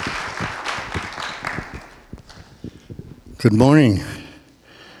Good morning.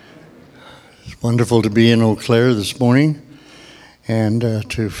 It's wonderful to be in Eau Claire this morning and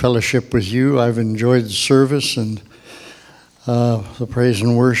to fellowship with you. I've enjoyed the service and the praise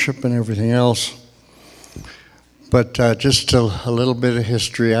and worship and everything else. But just a little bit of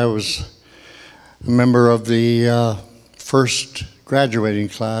history. I was a member of the first graduating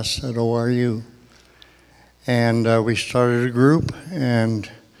class at ORU. And we started a group, and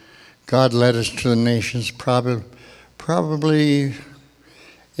God led us to the nations, probably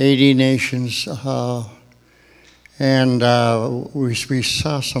 80 nations, and we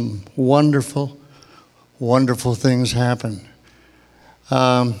saw some wonderful things happen.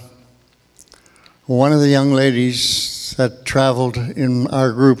 One of the young ladies that traveled in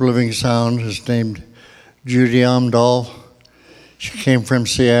our group, Living Sound, is named Judy Amdahl. She came from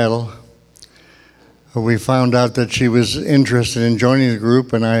Seattle. We found out that she was interested in joining the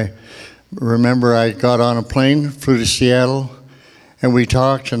group, and I remember I got on a plane, flew to Seattle, and we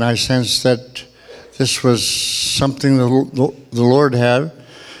talked, and I sensed that this was something the Lord had.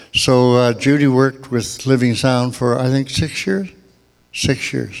 So Judy worked with Living Sound for, I think, 6 years?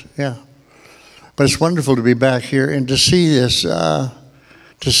 6 years, yeah. But it's wonderful to be back here and to see this, to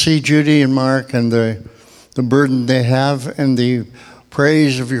see Judy and Mark and the burden they have and the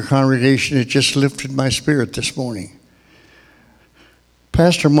praise of your congregation. It just lifted my spirit this morning.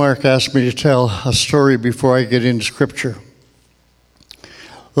 Pastor Mark asked me to tell a story before I get into Scripture.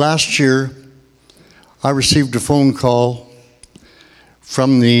 Last year, I received a phone call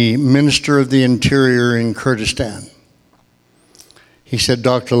from the Minister of the Interior in Kurdistan. He said,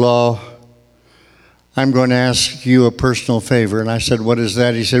 "Dr. Law, I'm going to ask you a personal favor." And I said, "What is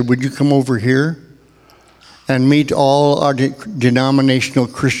that?" He said, "Would you come over here and meet all our denominational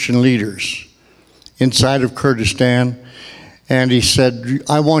Christian leaders inside of Kurdistan?" And he said,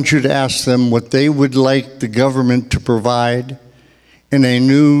 "I want you to ask them what they would like the government to provide in a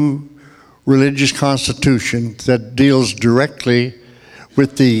new religious constitution that deals directly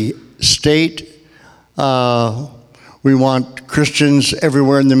with the state. We want Christians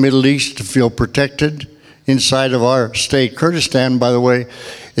everywhere in the Middle East to feel protected inside of our state." Kurdistan, by the way,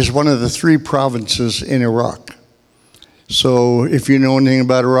 is one of the 3 provinces in Iraq. So if you know anything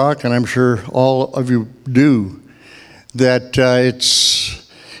about Iraq, and I'm sure all of you do, that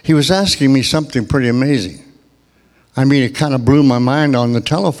he was asking me something pretty amazing. I mean, it kind of blew my mind on the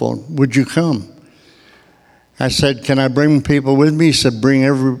telephone. "Would you come?" I said, "Can I bring people with me?" He said, "Bring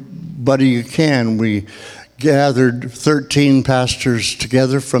everybody you can." We gathered 13 pastors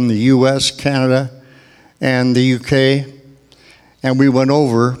together from the U.S., Canada, and the UK, and we went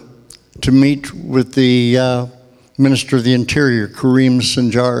over to meet with the Minister of the Interior, Karim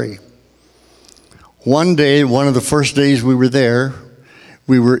Sanjari. One day, one of the first days we were there,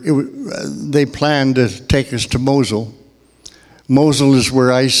 they planned to take us to Mosul. Mosul is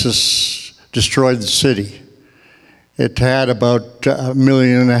where ISIS destroyed the city. It had about 1.5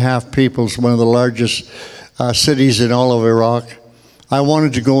 million people. It's one of the largest cities in all of Iraq. I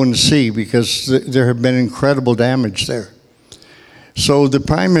wanted to go and see because there had been incredible damage there. So the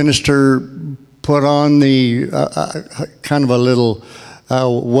Prime Minister put on the kind of a little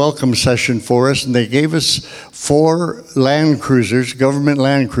welcome session for us, and they gave us 4 Land Cruisers, government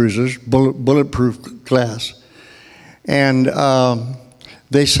Land Cruisers, bulletproof glass. And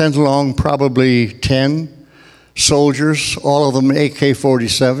they sent along probably 10 soldiers, all of them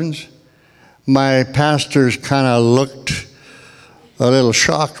AK-47s. My pastors kind of looked a little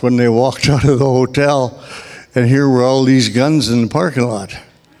shocked when they walked out of the hotel, and here were all these guns in the parking lot.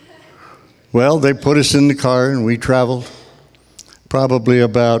 Well, they put us in the car, and we traveled probably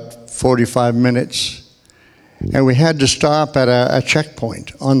about 45 minutes. And we had to stop at a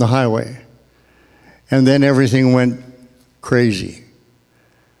checkpoint on the highway. And then everything went crazy.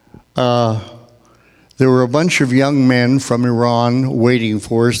 There were a bunch of young men from Iran waiting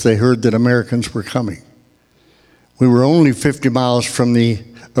for us. They heard that Americans were coming. We were only 50 miles from the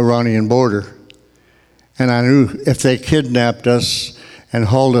Iranian border. And I knew if they kidnapped us and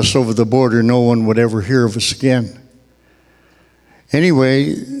hauled us over the border, no one would ever hear of us again.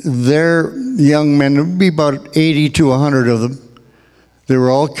 Anyway, their young men, there would be about 80 to 100 of them. They were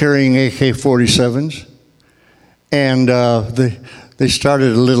all carrying AK-47s. And they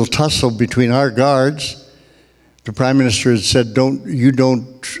started a little tussle between our guards. The Prime Minister had said, you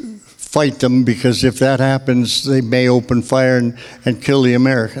don't fight them, because if that happens, they may open fire and kill the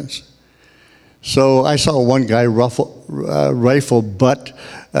Americans. So I saw one guy rifle butt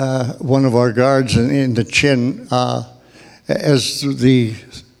one of our guards in the chin as the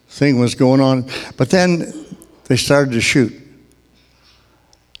thing was going on. But then they started to shoot.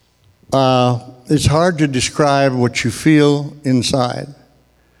 It's hard to describe what you feel inside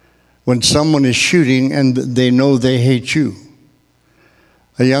when someone is shooting and they know they hate you.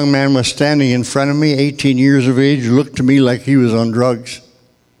 A young man was standing in front of me, 18 years of age, looked to me like he was on drugs,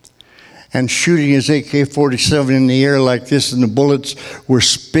 and shooting his AK-47 in the air like this, and the bullets were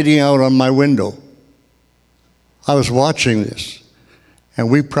spitting out on my window. I was watching this, and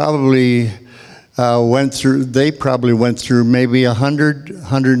we probably they probably went through maybe 100,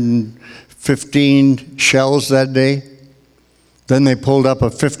 115 shells that day. Then they pulled up a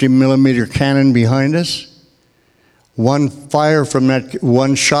 50-millimeter cannon behind us. One shot from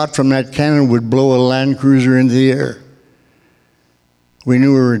that cannon would blow a Land Cruiser into the air. We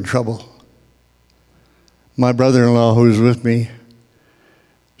knew we were in trouble. My brother-in-law, who was with me,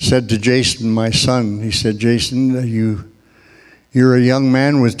 said to Jason, my son, he said, Jason, you're a young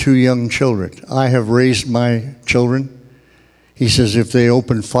man with 2 young children. I have raised my children. He says, if they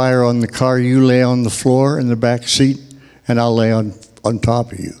open fire on the car, you lay on the floor in the back seat, and I'll lay on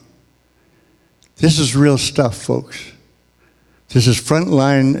top of you. This is real stuff, folks. This is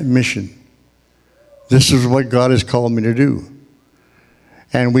frontline mission. This is what God has called me to do.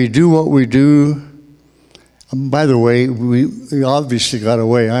 And we do what we do. By the way, we obviously got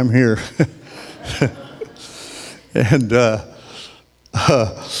away. I'm here. And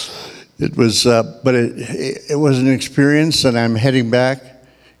it was an experience, and I'm heading back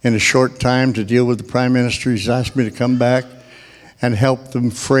in a short time to deal with the Prime Minister. He's asked me to come back and help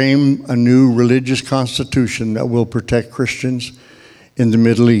them frame a new religious constitution that will protect Christians in the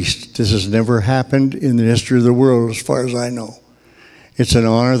Middle East. This has never happened in the history of the world, as far as I know. It's an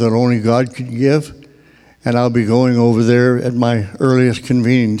honor that only God could give, and I'll be going over there at my earliest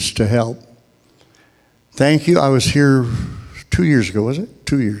convenience to help. Thank you. I was here 2 years ago, was it?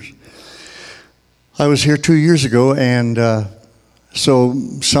 2 years. I was here 2 years ago, and so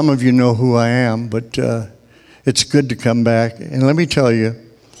some of you know who I am, but it's good to come back. And let me tell you,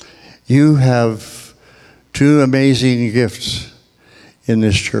 you have 2 amazing gifts in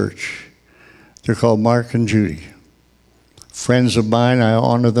this church. They're called Mark and Judy. Friends of mine, I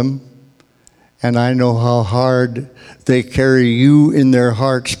honor them, and I know how hard they carry you in their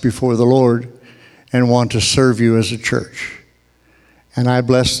hearts before the Lord and want to serve you as a church. And I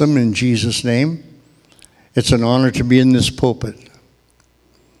bless them in Jesus' name. It's an honor to be in this pulpit.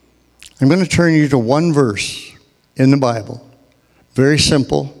 I'm going to turn you to one verse in the Bible. Very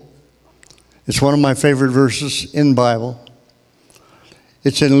simple. It's one of my favorite verses in the Bible.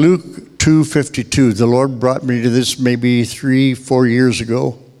 It's in Luke 2:52. The Lord brought me to this maybe 3-4 years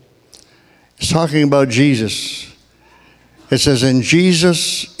ago. It's talking about Jesus. It says, and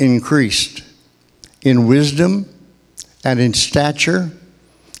Jesus increased in wisdom and in stature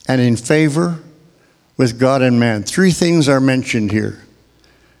and in favor with God and man. 3 things are mentioned here.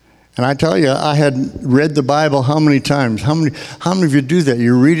 And I tell you, I had read the Bible how many times? How many of you do that?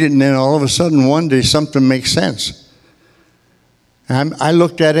 You read it, and then all of a sudden one day something makes sense. And I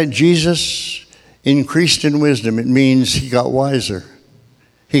looked at it. Jesus increased in wisdom. It means he got wiser.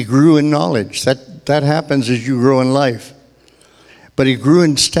 He grew in knowledge. That happens as you grow in life. But he grew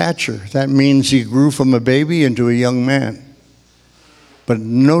in stature. That means he grew from a baby into a young man. But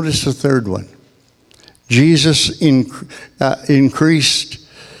notice the third one. Jesus increased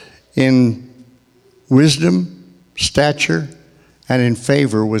in wisdom, stature, and in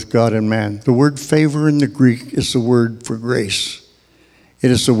favor with God and man. The word favor in the Greek is the word for grace.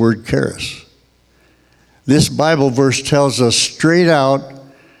 It is the word charis. This Bible verse tells us straight out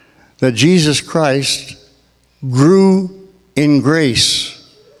that Jesus Christ grew in grace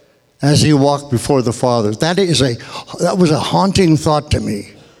as he walked before the Father. That was a haunting thought to me.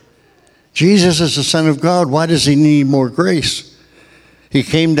 Jesus is the Son of God. Why does he need more grace? He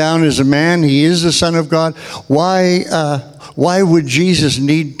came down as a man. He is the Son of God. Why would Jesus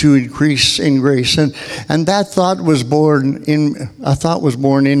need to increase in grace? And that thought was born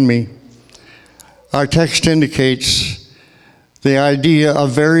in me. Our text indicates the idea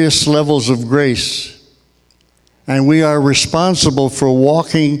of various levels of grace. And we are responsible for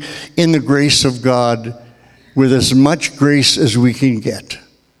walking in the grace of God with as much grace as we can get.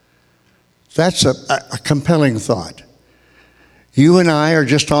 That's a compelling thought. You and I are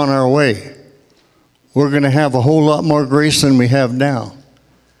just on our way. We're going to have a whole lot more grace than we have now.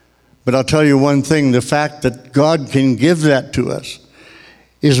 But I'll tell you one thing, the fact that God can give that to us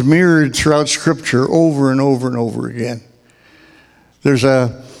is mirrored throughout Scripture over and over and over again. There's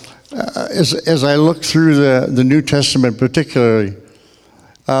as I look through the New Testament particularly,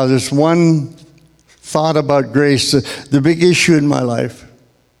 there's one thought about grace. The big issue in my life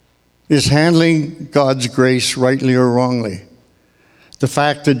is handling God's grace rightly or wrongly. The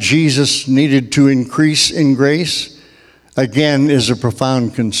fact that Jesus needed to increase in grace, again, is a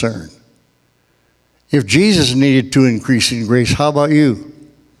profound concern. If Jesus needed to increase in grace, how about you?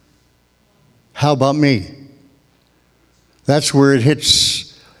 How about me? That's where it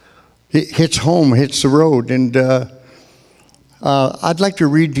hits home, hits the road. And I'd like to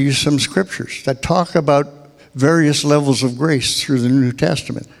read to you some scriptures that talk about various levels of grace through the New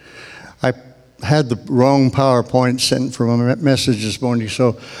Testament. I had the wrong PowerPoint sent from a message this morning,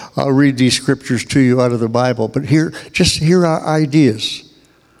 so I'll read these scriptures to you out of the Bible. But here are ideas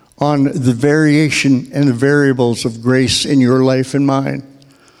on the variation and the variables of grace in your life and mine.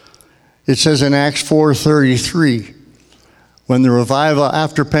 It says in Acts 4:33, when the revival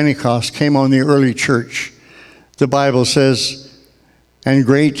after Pentecost came on the early church, the Bible says, and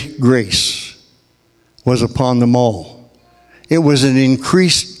great grace was upon them all. It was an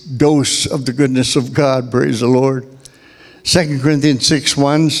increased dose of the goodness of God, praise the Lord. 2 Corinthians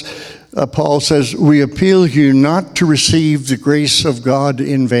 6:1, Paul says, we appeal you not to receive the grace of God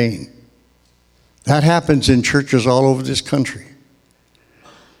in vain. That happens in churches all over this country.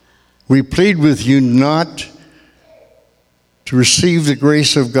 We plead with you not to receive the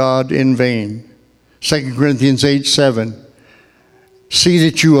grace of God in vain. 2 Corinthians 8:7, see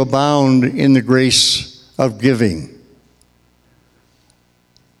that you abound in the grace of giving.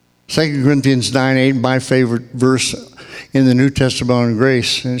 2 Corinthians 9:8, my favorite verse in the New Testament on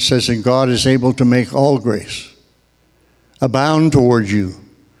grace. And it says, and God is able to make all grace abound toward you,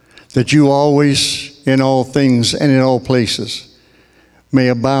 that you always, in all things and in all places, may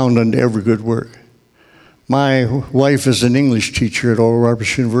abound unto every good work. My wife is an English teacher at Oral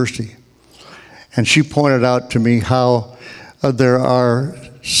Roberts University, and she pointed out to me how there are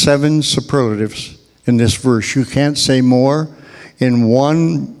 7 superlatives in this verse. You can't say more in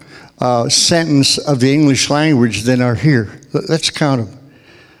one sentence of the English language than are here. Let's count them.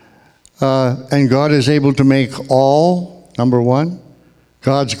 And God is able to make all, number 1.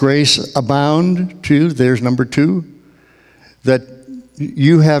 God's grace abound, 2. There's number 2. That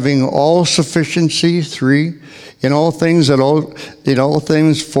you having all sufficiency, 3. In all things, in all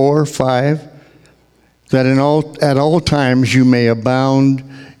things, 4, 5. That at all times you may abound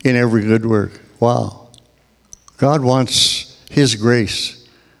in every good work. Wow. God wants His grace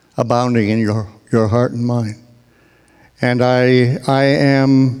abounding in your heart and mind. And I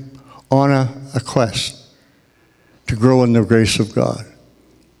am on a quest to grow in the grace of God.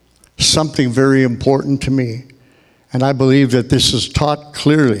 Something very important to me. And I believe that this is taught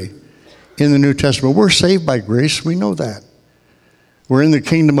clearly in the New Testament. We're saved by grace. We know that. We're in the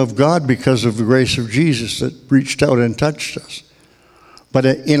kingdom of God because of the grace of Jesus that reached out and touched us. But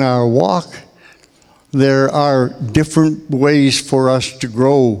in our walk, there are different ways for us to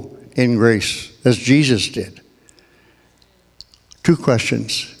grow in grace, as Jesus did. 2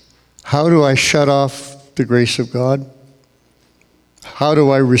 questions. How do I shut off the grace of God? How do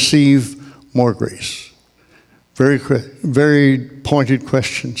I receive more grace? Very pointed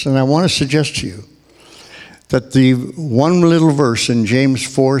questions. And I want to suggest to you that the one little verse in James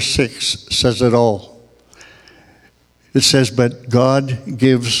 4:6 says it all. It says, but God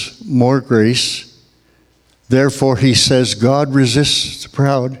gives more grace. Therefore, he says, God resists the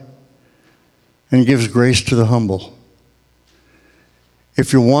proud and gives grace to the humble.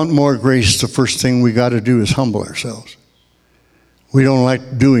 If you want more grace, the first thing we got to do is humble ourselves. We don't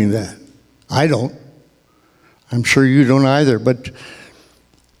like doing that. I don't. I'm sure you don't either. But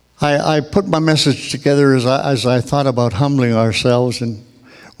I put my message together as I thought about humbling ourselves and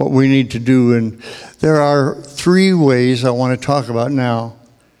what we need to do. And there are 3 ways I want to talk about now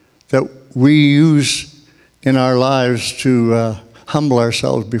that we use in our lives to humble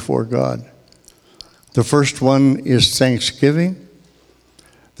ourselves before God. The first one is thanksgiving.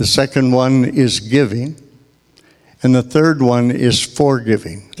 The second one is giving. And the third one is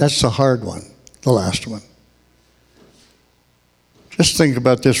forgiving. That's the hard one, the last one. Just think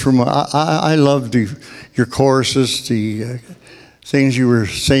about this room. I love your choruses, the things you were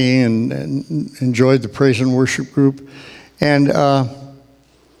saying, and enjoyed the praise and worship group. And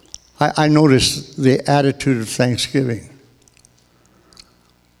I noticed the attitude of thanksgiving.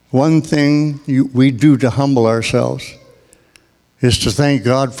 One thing we do to humble ourselves is to thank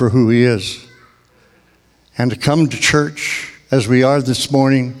God for who He is. And to come to church as we are this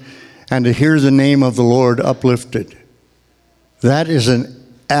morning and to hear the name of the Lord uplifted. That is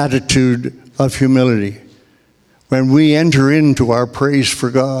an attitude of humility. When we enter into our praise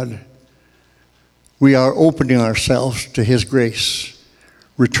for God, we are opening ourselves to His grace,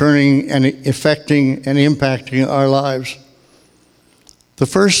 returning and affecting and impacting our lives. The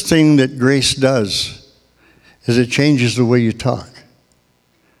first thing that grace does is it changes the way you talk.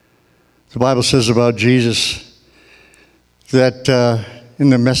 The Bible says about Jesus that in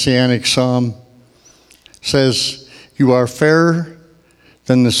the Messianic Psalm says, "You are fairer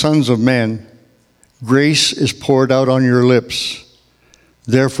than the sons of men. Grace is poured out on your lips.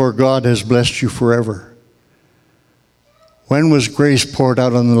 Therefore God has blessed you forever." When was grace poured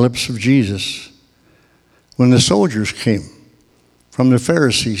out on the lips of Jesus? When the soldiers came from the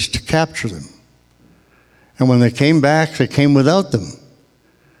Pharisees to capture them. And when they came back, they came without them.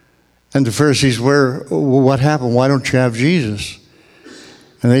 And the Pharisees were, "Well, what happened? Why don't you have Jesus?"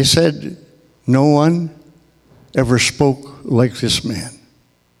 And they said, "No one ever spoke like this man."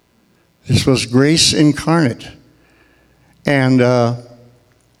 This was grace incarnate. And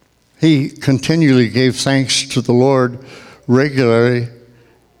he continually gave thanks to the Lord regularly.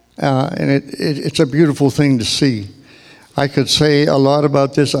 And it's a beautiful thing to see. I could say a lot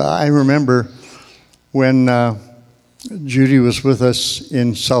about this. I remember when Judy was with us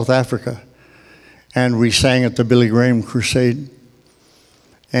in South Africa, and we sang at the Billy Graham Crusade.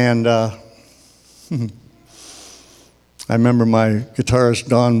 And I remember my guitarist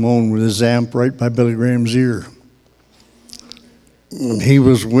Don Moan with his amp right by Billy Graham's ear. And he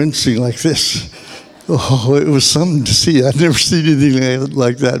was wincing like this. Oh, it was something to see. I'd never seen anything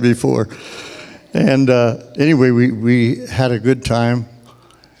like that before. And anyway, we had a good time.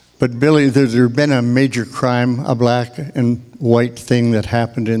 But Billy, there had been a major crime, a black and white thing that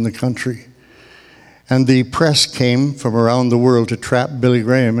happened in the country. And the press came from around the world to trap Billy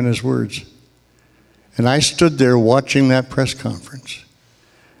Graham in his words. And I stood there watching that press conference.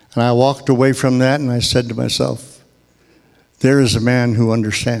 And I walked away from that and I said to myself, there is a man who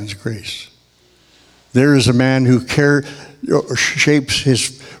understands grace. There is a man who shapes his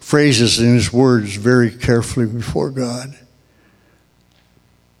phrases and his words very carefully before God.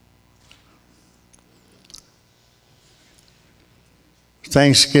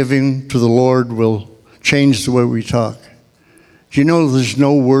 Thanksgiving to the Lord will change the way we talk. Do you know there's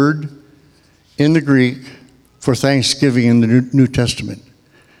no word in the Greek for thanksgiving in the New Testament?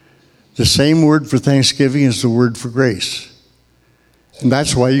 The same word for thanksgiving is the word for grace. And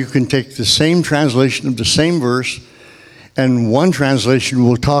that's why you can take the same translation of the same verse, and one translation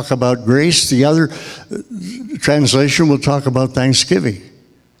will talk about grace, the other translation will talk about thanksgiving.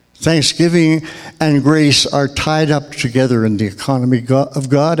 Thanksgiving and grace are tied up together in the economy of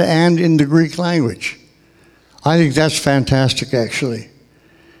God and in the Greek language. I think that's fantastic, actually.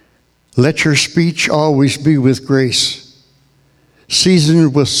 Let your speech always be with grace,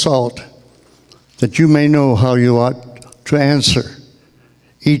 seasoned with salt, that you may know how you ought to answer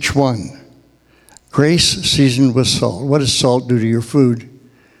each one. Grace seasoned with salt. What does salt do to your food?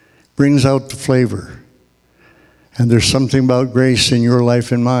 Brings out the flavor. And there's something about grace in your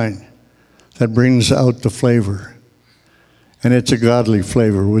life and mine that brings out the flavor. And it's a godly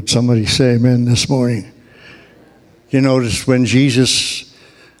flavor. Would somebody say amen this morning? You notice when Jesus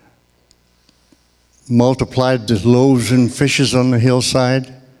multiplied the loaves and fishes on the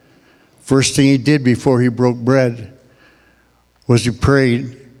hillside, first thing he did before he broke bread was he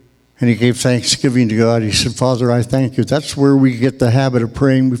prayed and he gave thanksgiving to God. He said, Father, I thank you. That's where we get the habit of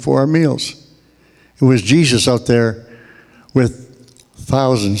praying before our meals. It was Jesus out there with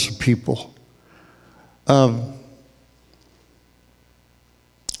thousands of people.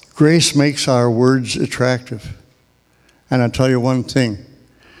 Grace makes our words attractive. And I'll tell you one thing.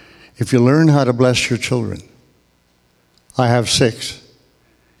 If you learn how to bless your children, I have 6.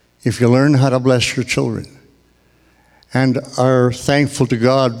 If you learn how to bless your children and are thankful to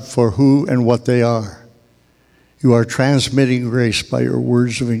God for who and what they are, you are transmitting grace by your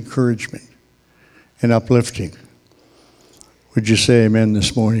words of encouragement and uplifting. Would you say amen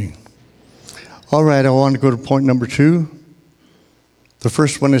this morning? All right, I want to go to point number 2. The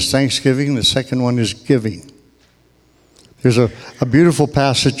first one is thanksgiving. The second one is giving. There's a beautiful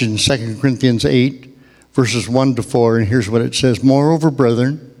passage in 2 Corinthians 8, verses 1 to 4, and here's what it says. Moreover,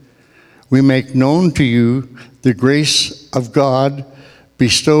 brethren, we make known to you the grace of God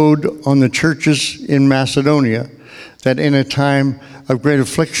bestowed on the churches in Macedonia, that in a time of great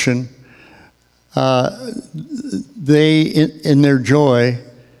affliction, they, in their joy,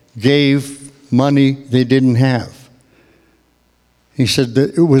 gave money they didn't have. He said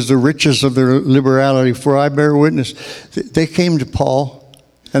that it was the riches of their liberality, for I bear witness. They came to Paul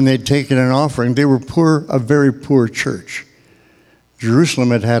and they'd taken an offering. They were poor, a very poor church. Jerusalem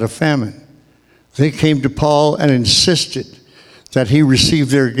had had a famine. They came to Paul and insisted that he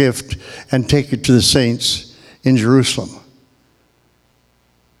receive their gift and take it to the saints in Jerusalem.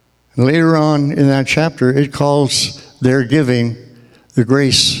 And later on in that chapter, it calls their giving the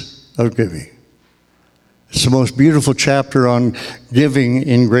grace of giving. It's the most beautiful chapter on giving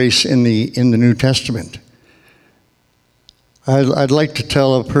in grace in the New Testament. I'd like to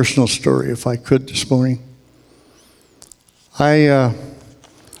tell a personal story, if I could, this morning. I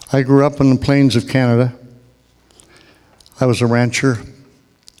grew up on the plains of Canada. I was a rancher,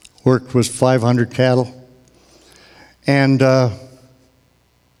 worked with 500 cattle. And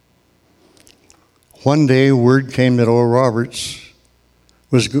one day, word came that Oral Roberts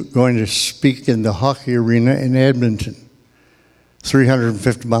was going to speak in the hockey arena in Edmonton,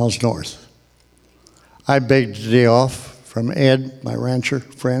 350 miles north. I begged a day off from Ed, my rancher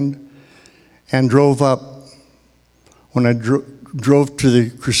friend, and drove up. When I drove to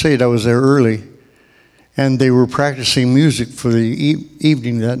the crusade, I was there early, and they were practicing music for the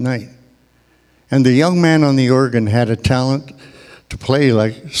evening that night. And the young man on the organ had a talent to play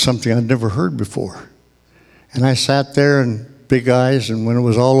like something I'd never heard before. And I sat there and big eyes, and when it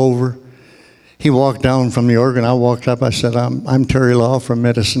was all over, he walked down from the organ. I walked up. I said, I'm Terry Law from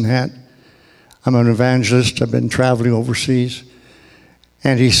Medicine Hat. I'm an evangelist. I've been traveling overseas.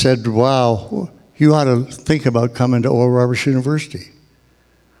 And he said, wow, you ought to think about coming to Oral Roberts University.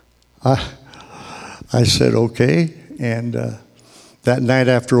 I said, okay. And that night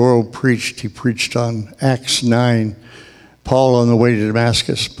after Oral preached, he preached on Acts 9. Paul on the way to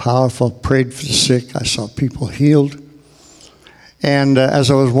Damascus, powerful, prayed for the sick. I saw people healed. And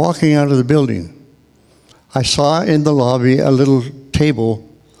as I was walking out of the building, I saw in the lobby a little table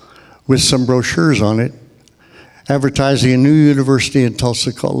with some brochures on it advertising a new university in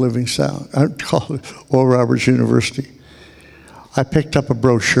Tulsa called Living Sound, called Oral Roberts University. I picked up a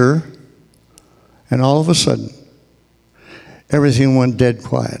brochure, and all of a sudden, everything went dead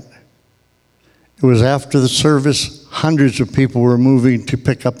quiet. It was after the service. Hundreds of people were moving to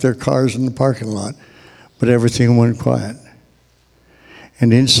pick up their cars in the parking lot, but everything went quiet.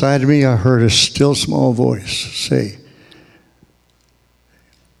 And inside of me, I heard a still small voice say,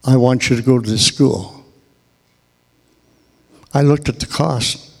 I want you to go to this school. I looked at the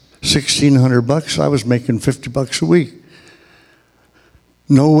cost, $1,600. I was making $50 a week.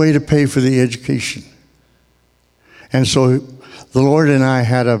 No way to pay for the education. And so the Lord and I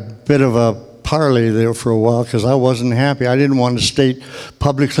had a bit of a parley there for a while because I wasn't happy. I didn't want to state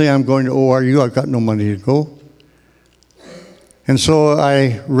publicly, I'm going to ORU. I've got no money to go. And so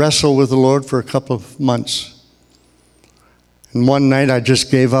I wrestled with the Lord for a couple of months. And one night I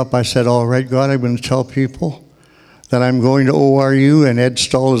just gave up. I said, all right, God, I'm going to tell people that I'm going to ORU, and Ed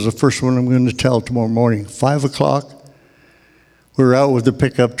Stahl is the first one I'm going to tell tomorrow morning. 5 o'clock, we were out with the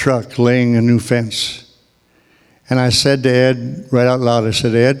pickup truck laying a new fence. And I said to Ed, right out loud, I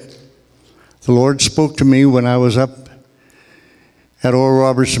said, Ed, the Lord spoke to me when I was up at Oral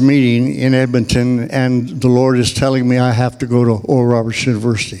Roberts meeting in Edmonton, and the Lord is telling me I have to go to Oral Roberts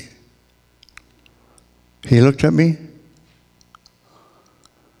University. He looked at me,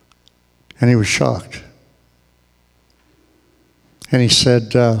 and he was shocked. And he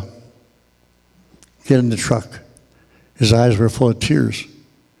said, get in the truck. His eyes were full of tears.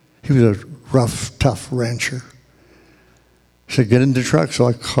 He was a rough, tough rancher. He said, get in the truck. So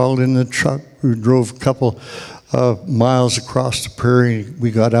I called in the truck. We drove a couple miles across the prairie.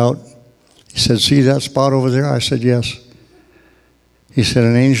 We got out. He said, see that spot over there? I said, yes. He said,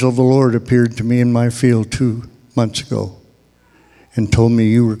 an angel of the Lord appeared to me in my field 2 months ago and told me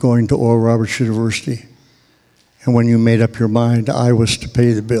you were going to Oral Roberts University. And when you made up your mind, I was to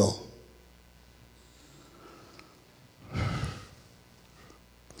pay the bill.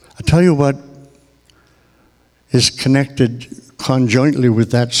 I tell you what is connected conjointly with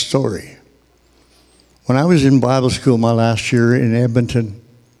that story. When I was in Bible school my last year in Edmonton,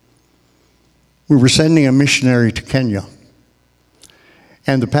 we were sending a missionary to Kenya.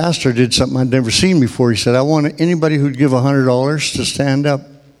 And the pastor did something I'd never seen before. He said, I want anybody who'd give $100 to stand up.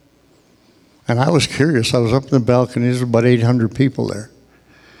 And I was curious. I was up in the balcony. There's about 800 people there.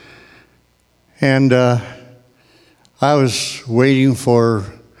 And I was waiting for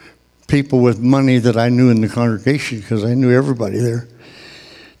people with money that I knew in the congregation, because I knew everybody there,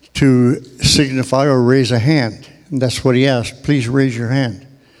 to signify or raise a hand. And that's what he asked. Please raise your hand.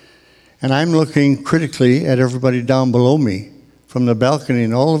 And I'm looking critically at everybody down below me from the balcony,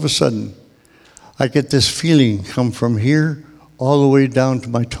 and all of a sudden, I get this feeling come from here all the way down to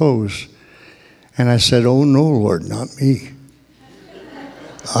my toes. And I said, oh no, Lord, not me.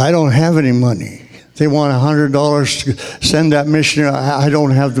 I don't have any money. They want $100 to send that missionary. I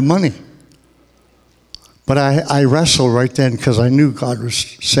don't have the money. But I wrestled right then because I knew God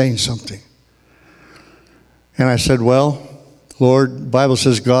was saying something. And I said, well, Lord, the Bible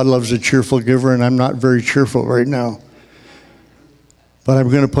says God loves a cheerful giver, and I'm not very cheerful right now. but I'm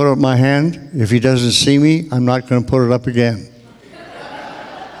going to put up my hand. If he doesn't see me, I'm not going to put it up again.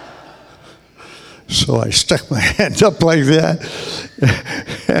 So I stuck my hand up like that.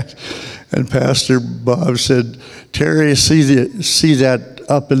 And Pastor Bob said, Terry, see that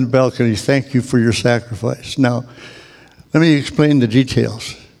up in the balcony. Thank you for your sacrifice. Now, let me explain the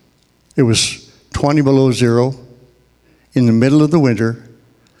details. It was 20 below zero in the middle of the winter.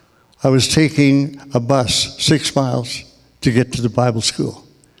 I was taking a bus 6 miles to get to the Bible school.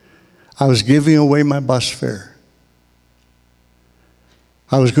 I was giving away my bus fare.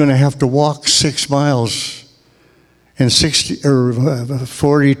 I was going to have to walk 6 miles in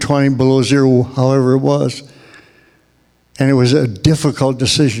 40, 20 below zero, however it was. And it was a difficult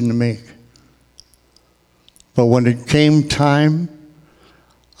decision to make. But when it came time,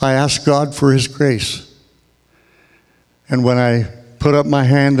 I asked God for his grace. And when I put up my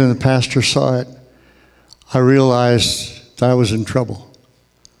hand and the pastor saw it, I realized that I was in trouble.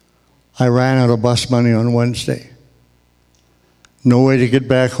 I ran out of bus money on Wednesday. No way to get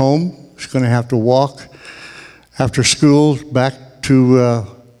back home. I was going to have to walk after school back to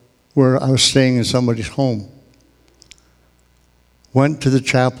where I was staying in somebody's home. Went to the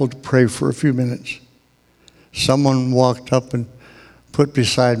chapel to pray for a few minutes. Someone walked up and put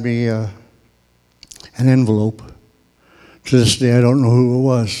beside me an envelope. To this day, I don't know who it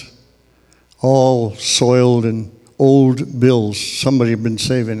was. All soiled and old bills. Somebody had been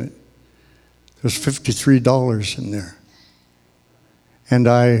saving it. There was $53 in there. And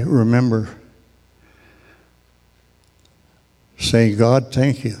I remember saying, God,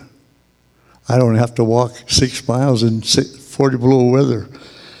 thank you. I don't have to walk 6 miles in 40 below weather.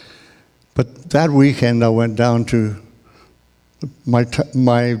 But that weekend I went down to my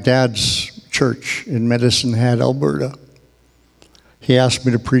dad's church in Medicine Hat, Alberta. He asked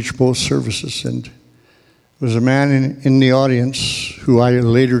me to preach both services, and there was a man in the audience who I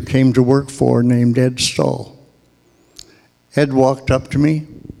later came to work for named Ed Stahl. Ed walked up to me,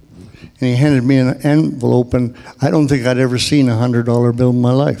 and he handed me an envelope, and I don't think I'd ever seen a $100 bill in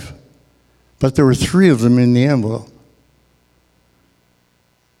my life. But there were 3 of them in the envelope.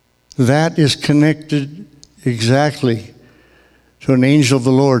 That is connected exactly to an angel of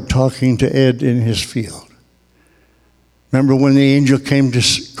the Lord talking to Ed in his field. Remember when the angel came to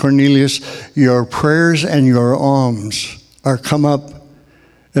Cornelius, your prayers and your alms are come up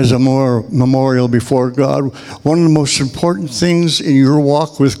as a memorial before God. One of the most important things in your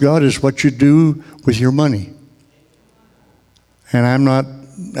walk with God is what you do with your money. And I'm not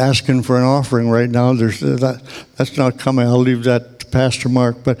asking for an offering right now. That's not coming. I'll leave that to Pastor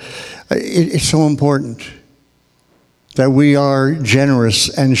Mark. But it's so important that we are generous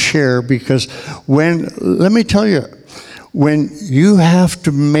and share, because let me tell you, when you have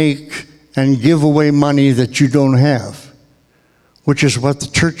to make and give away money that you don't have, which is what the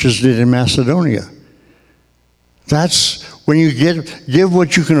churches did in Macedonia. That's when you give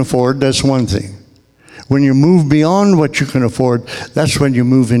what you can afford, that's one thing. When you move beyond what you can afford, that's when you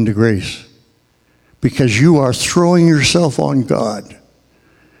move into grace. Because you are throwing yourself on God.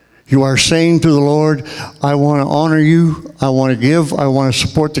 You are saying to the Lord, I want to honor you, I want to give, I want to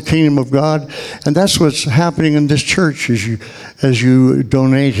support the kingdom of God. And that's what's happening in this church as you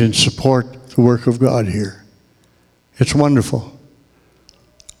donate and support the work of God here. It's wonderful.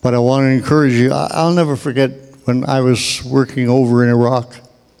 But I want to encourage you. I'll never forget when I was working over in Iraq.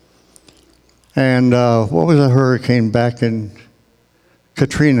 And what was that hurricane back in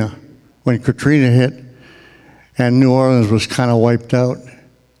Katrina? When Katrina hit and New Orleans was kind of wiped out.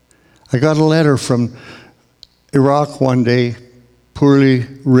 I got a letter from Iraq one day, poorly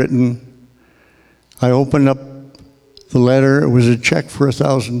written. I opened up the letter. It was a check for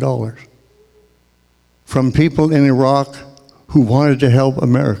 $1,000 from people in Iraq who wanted to help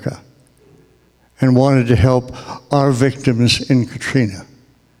America and wanted to help our victims in Katrina.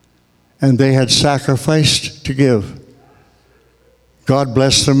 And they had sacrificed to give. God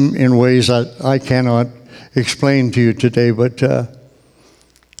bless them in ways that I cannot explain to you today, but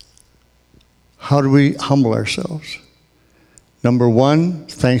how do we humble ourselves? Number 1,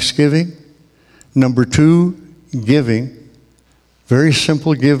 thanksgiving. Number 2, giving. Very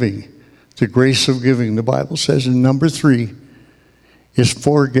simple giving. The grace of giving, the Bible says. And number 3 is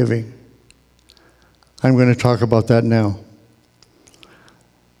forgiving. I'm going to talk about that now.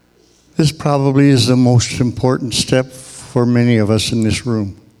 This probably is the most important step for many of us in this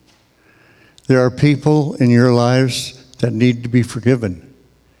room. There are people in your lives that need to be forgiven.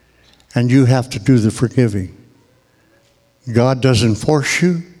 And you have to do the forgiving. God doesn't force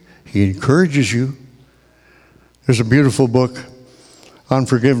you. He encourages you. There's a beautiful book on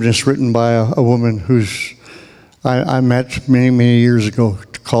forgiveness written by a woman who's I met many years ago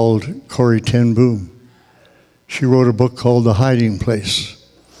called Corrie ten Boom. She wrote a book called The Hiding Place.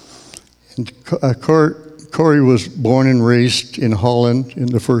 And Corrie was born and raised in Holland in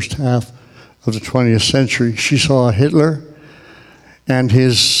the first half of the 20th century. She saw Hitler and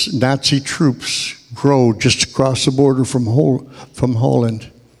his Nazi troops grow just across the border from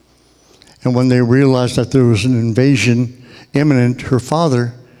Holland. And when they realized that there was an invasion imminent, her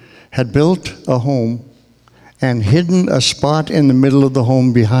father had built a home and hidden a spot in the middle of the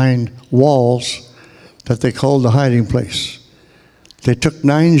home behind walls that they called the hiding place. They took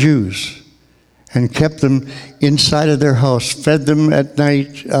 9 Jews and kept them inside of their house, fed them at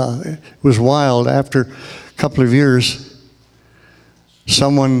night. It was wild. After a couple of years,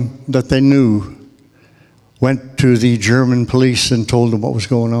 someone that they knew went to the German police and told them what was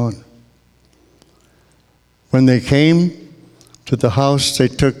going on. When they came to the house, they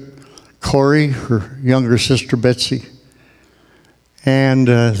took Corrie, her younger sister Betsy, and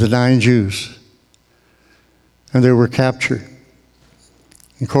the 9 Jews, and they were captured.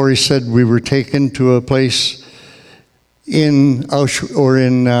 And Corrie said we were taken to a place in Auschwitz, or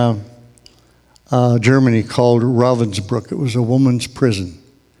in Germany, called Ravensbrück. It was a woman's prison.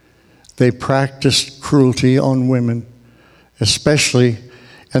 They practiced cruelty on women, especially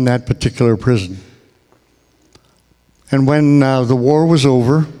in that particular prison. And when the war was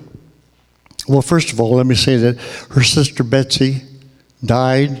over, well, first of all, let me say that her sister Betsy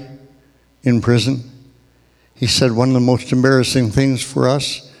died in prison. He said one of the most embarrassing things for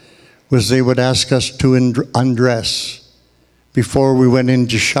us was they would ask us to undress before we went in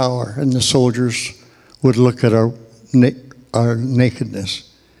to shower, and the soldiers would look at our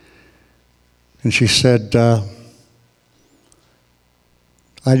nakedness. And she said, I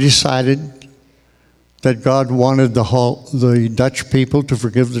decided that God wanted the Dutch people to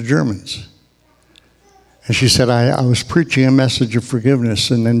forgive the Germans. And she said, I was preaching a message of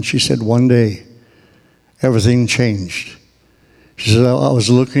forgiveness, and then she said, one day, everything changed. She said, I was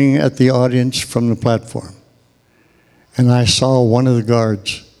looking at the audience from the platform, and I saw one of the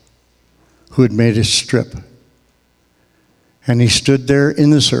guards who had made a strip. And he stood there in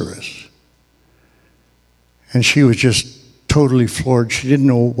the service. And she was just totally floored. She didn't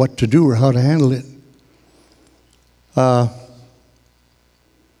know what to do or how to handle it.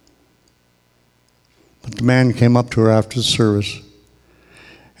 But the man came up to her after the service,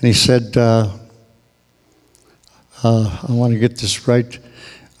 and he said, I want to get this right.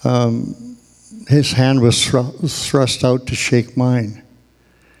 His hand was thrust out to shake mine.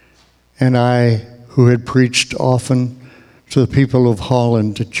 And I, who had preached often to the people of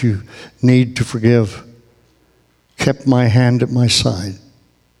Holland that you need to forgive, kept my hand at my side.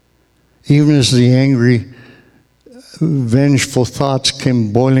 Even as the angry, vengeful thoughts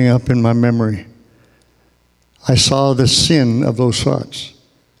came boiling up in my memory, I saw the sin of those thoughts,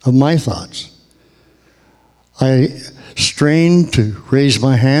 of my thoughts. I strained to raise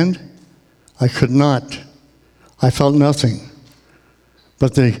my hand. I could not. I felt nothing.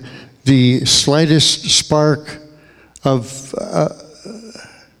 But the slightest spark of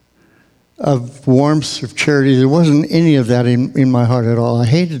warmth, of charity, there wasn't any of that in my heart at all. I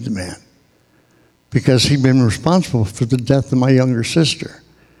hated the man because he'd been responsible for the death of my younger sister.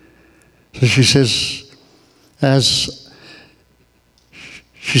 So she says, as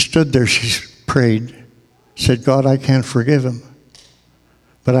she stood there, she prayed, said, God, I can't forgive him,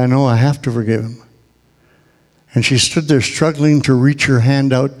 but I know I have to forgive him. And she stood there struggling to reach her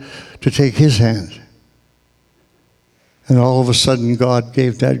hand out to take his hand. And all of a sudden, God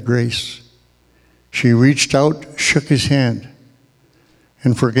gave that grace. She reached out, shook his hand,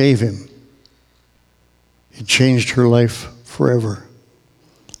 and forgave him. It changed her life forever.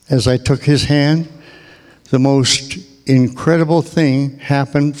 As I took his hand, the most incredible thing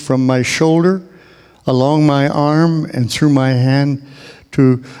happened from my shoulder, along my arm, and through my hand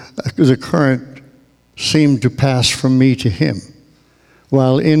to the current seemed to pass from me to him,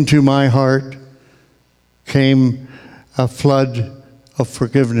 while into my heart came a flood of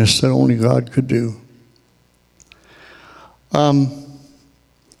forgiveness that only God could do.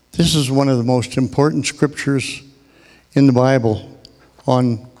 This is one of the most important scriptures in the Bible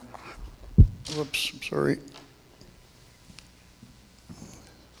on, whoops, sorry.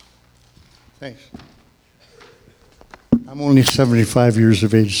 Thanks. I'm only 75 years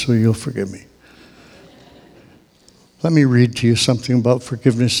of age, so you'll forgive me. Let me read to you something about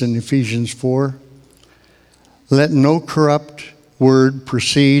forgiveness in Ephesians 4. Let no corrupt word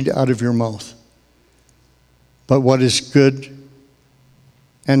proceed out of your mouth, but what is good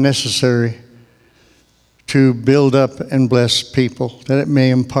and necessary to build up and bless people, that it may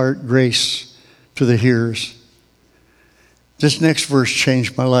impart grace to the hearers. This next verse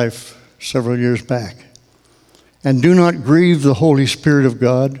changed my life several years back. And do not grieve the Holy Spirit of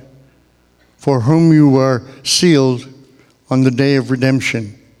God, for whom you are sealed on the day of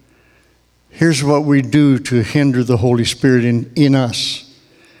redemption. Here's what we do to hinder the Holy Spirit in us: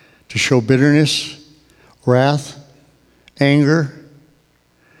 to show bitterness, wrath, anger,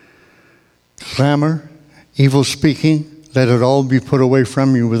 clamor, evil speaking. Let it all be put away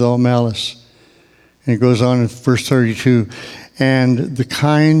from you with all malice. And it goes on in verse 32. And be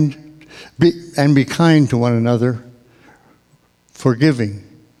kind to one another, forgiving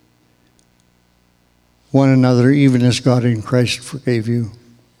one another, even as God in Christ forgave you.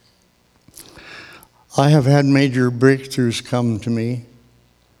 I have had major breakthroughs come to me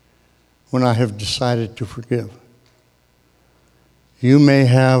when I have decided to forgive. You may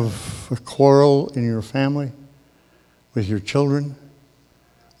have a quarrel in your family, with your children,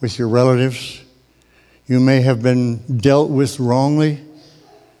 with your relatives. You may have been dealt with wrongly.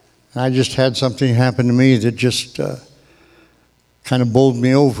 I just had something happen to me that just kind of bowled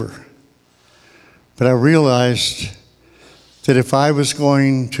me over. But I realized that if I was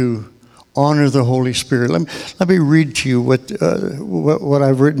going to honor the Holy Spirit, let me read to you what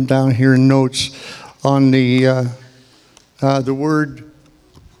I've written down here in notes on the word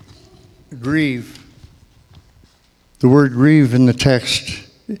grieve. The word grieve in the text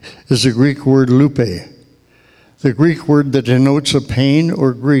is the Greek word lupe, the Greek word that denotes a pain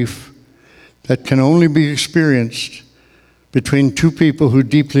or grief that can only be experienced between two people who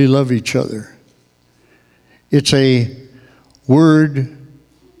deeply love each other. It's a word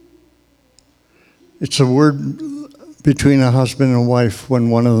between a husband and wife when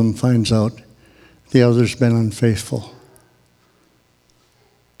one of them finds out the other's been unfaithful.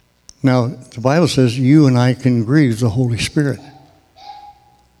 Now, the Bible says you and I can grieve the Holy Spirit.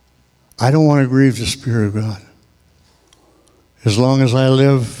 I don't want to grieve the Spirit of God. As long as I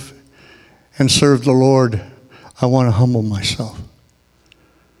live and serve the Lord, I want to humble myself.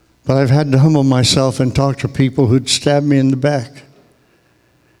 But I've had to humble myself and talk to people who'd stab me in the back.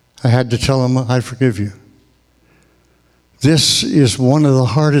 I had to tell them, I forgive you. This is one of the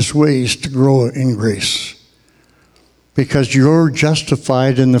hardest ways to grow in grace, because you're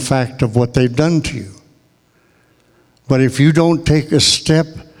justified in the fact of what they've done to you. But if you don't take a step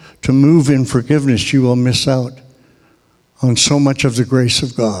to move in forgiveness, you will miss out on so much of the grace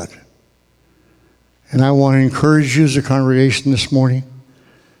of God. And I want to encourage you as a congregation this morning.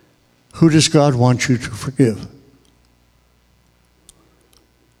 Who does God want you to forgive?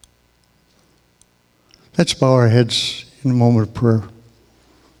 Let's bow our heads in a moment of prayer.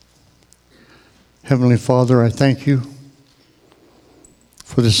 Heavenly Father, I thank you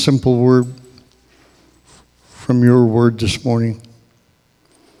for the simple word from your word this morning.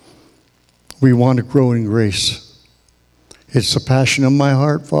 We want to grow in grace. It's the passion of my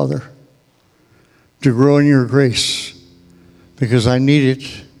heart, Father, to grow in your grace, because I need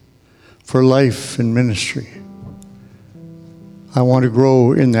it for life and ministry. I want to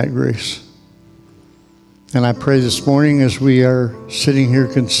grow in that grace. And I pray this morning, as we are sitting here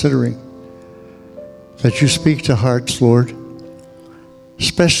considering, that you speak to hearts, Lord,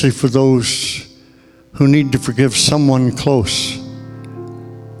 especially for those who need to forgive someone close.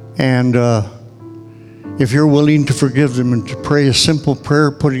 And if you're willing to forgive them and to pray a simple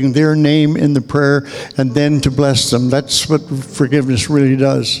prayer, putting their name in the prayer and then to bless them, that's what forgiveness really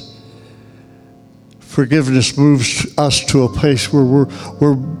does. Forgiveness moves us to a place where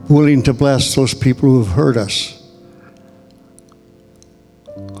we're willing to bless those people who have hurt us.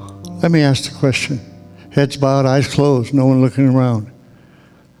 Let me ask the question. Heads bowed, eyes closed, no one looking around.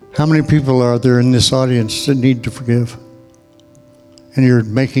 How many people are there in this audience that need to forgive? And you're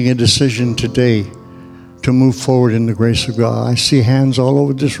making a decision today to move forward in the grace of God. I see hands all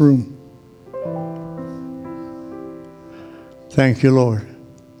over this room. Thank you, Lord.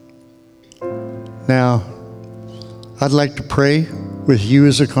 Now, I'd like to pray with you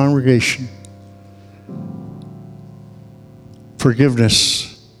as a congregation.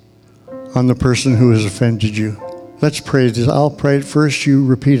 Forgiveness on the person who has offended you. Let's pray this. I'll pray it first. You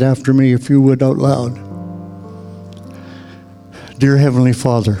repeat after me, if you would, out loud. Dear Heavenly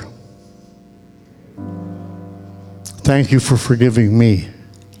Father, thank you for forgiving me.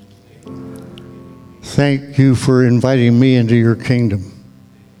 Thank you for inviting me into your kingdom.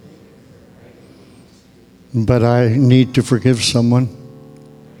 But I need to forgive someone.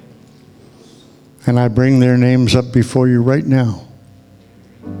 And I bring their names up before you right now.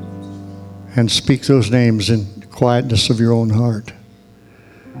 And speak those names in the quietness of your own heart.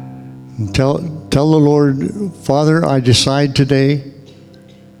 And tell the Lord, Father, I decide today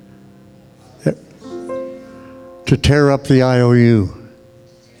to to tear up the IOU.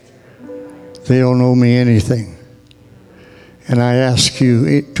 They don't owe me anything. And I ask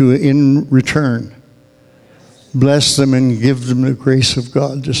you to, in return, bless them and give them the grace of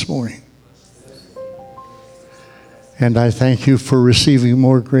God this morning. And I thank you for receiving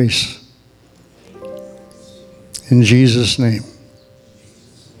more grace. In Jesus' name.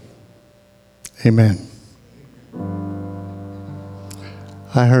 Amen.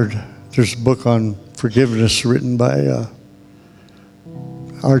 I heard there's a book on forgiveness written by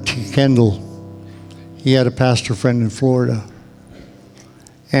R.T. Kendall. He had a pastor friend in Florida.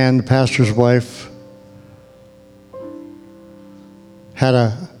 And the pastor's wife had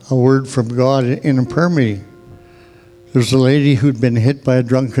a word from God in a prayer meeting. There was a lady who'd been hit by a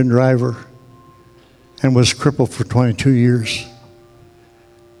drunken driver and was crippled for 22 years.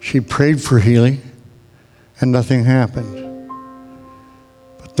 She prayed for healing, and nothing happened.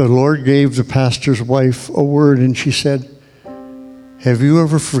 But the Lord gave the pastor's wife a word, and she said, "Have you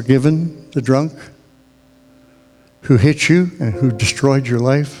ever forgiven the drunk who hit you and who destroyed your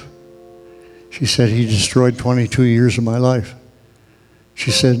life?" She said, "He destroyed 22 years of my life." She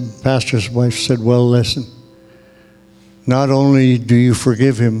said, pastor's wife said, "Well, listen, not only do you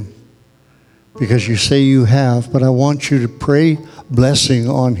forgive him because you say you have, but I want you to pray blessing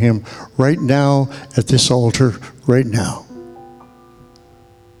on him right now at this altar, right now."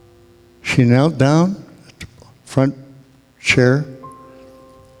 She knelt down at the front chair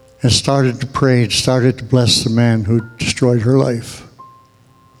and started to pray, and started to bless the man who destroyed her life.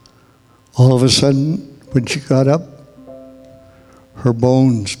 All of a sudden, when she got up, her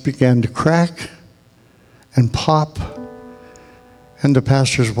bones began to crack and pop. And the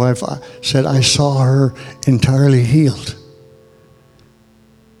pastor's wife said, "I saw her entirely healed."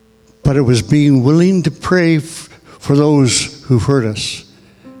 But it was being willing to pray for those who hurt us.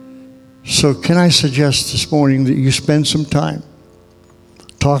 So can I suggest this morning that you spend some time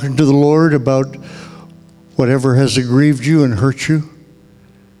talking to the Lord about whatever has aggrieved you and hurt you?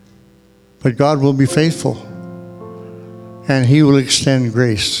 But God will be faithful, and He will extend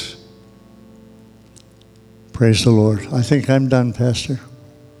grace. Praise the Lord. I think I'm done, Pastor.